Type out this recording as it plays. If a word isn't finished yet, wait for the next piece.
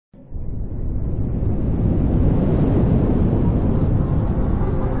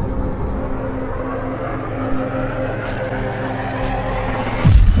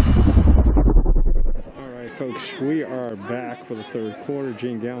of the third quarter.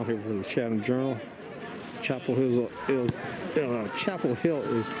 Gene Galin here for the Chatham Journal. Chapel Hill is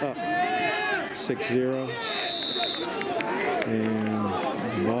up 6-0, and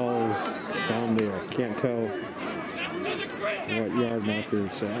the ball is down there. Can't tell what yard marker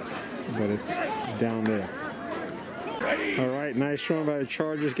it's at, but it's down there. All right, nice run by the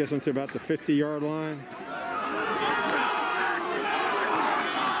Chargers. Gets them to about the 50-yard line.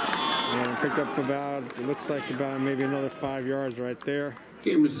 And picked up about, it looks like about maybe another 5 yards right there.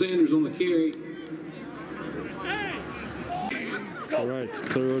 Cameron Sanders on the carry. All right, it's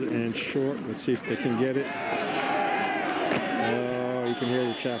 3rd and short. Let's see if they can get it. Oh, you can hear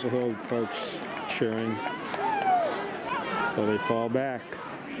the Chapel Hill folks cheering. So they fall back.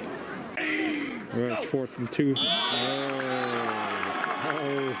 All right, it's 4th and 2. Oh.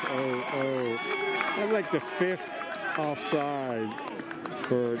 That's like the 5th offside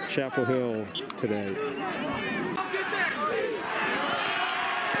for Chapel Hill today.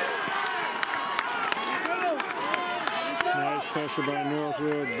 Nice pressure by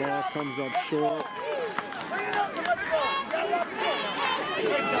Northwood. Ball comes up short.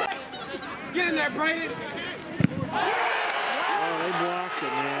 Get in there, Brayden. Oh, they blocked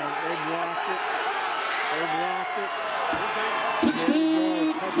it, man. They blocked it.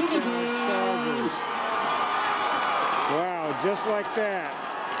 Touchdown, Chargers. Wow, just like that.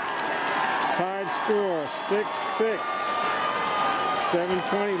 Tied score, 6-6.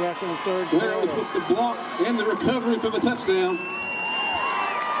 7:20 left in the third quarter. There was with the block and the recovery for the touchdown.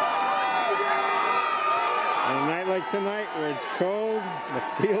 On a night like tonight where it's cold, the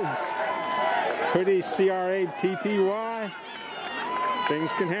field's pretty CRA-PPY,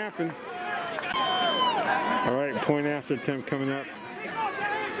 things can happen. All right, point after attempt coming up.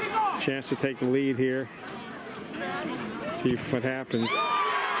 Chance to take the lead here. See what happens.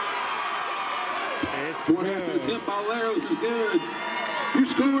 It's Point after attempt by Laros is good. Your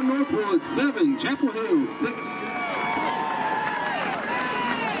score, Northwood 7, Chapel Hill 6.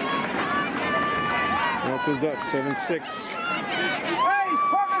 Northwood's up 7-6. Hey,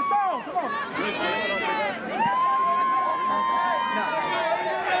 Sparkman Stone, come on.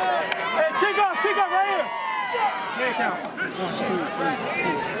 Hey, kick up right here. Here it counts.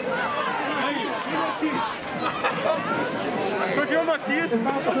 Look, you're my kids. Let's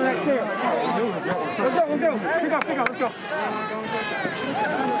go. Pick up, let's go.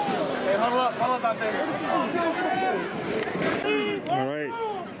 Hey, huddle up out there. All right,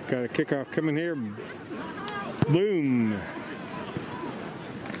 got a kickoff coming here. Boom.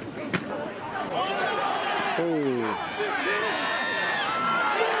 Oh.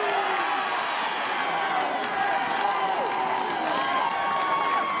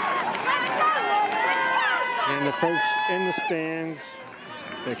 And the folks in the stands,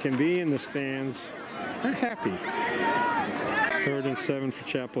 that can be in the stands, are happy. 3rd and 7 for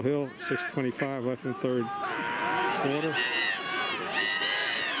Chapel Hill. 6:25 left in the third quarter.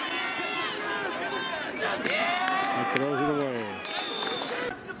 He throws it away.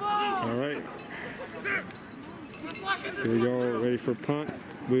 All right. Here we go, ready for punt.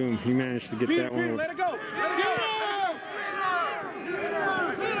 Boom, he managed to get that one. Let it go.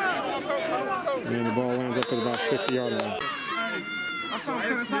 And the ball lands up at about 50-yard line. I saw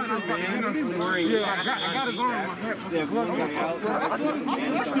him inside. I got his arm.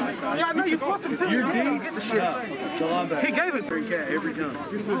 Yeah, I know you forced him to. You're deep. Get the shit. He gave it to you every time.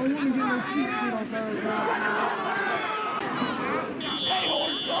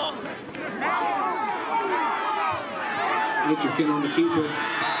 Get your kid on the keeper.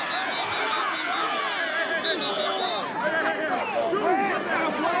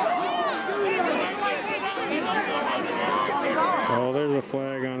 Oh, there's a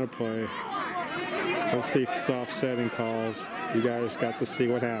flag on the play. Let's see if it's offsetting calls. You guys got to see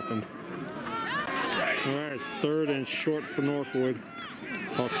what happened. All right, it's 3rd and short for Northwood.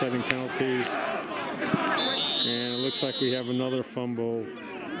 Offsetting penalties. And it looks like we have another fumble.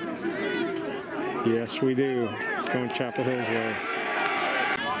 Yes, we do. It's going Chapel Hill's way.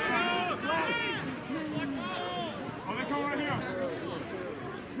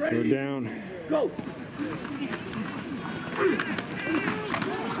 Go down. Go.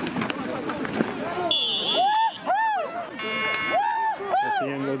 At the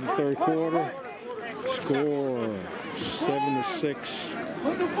end of the third quarter, score 7-6.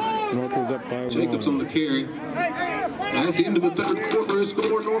 Northwood's up by 1. Jacobs on the carry. That's the end of the third quarter.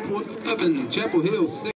 Score Northwood 7, Chapel Hill 6.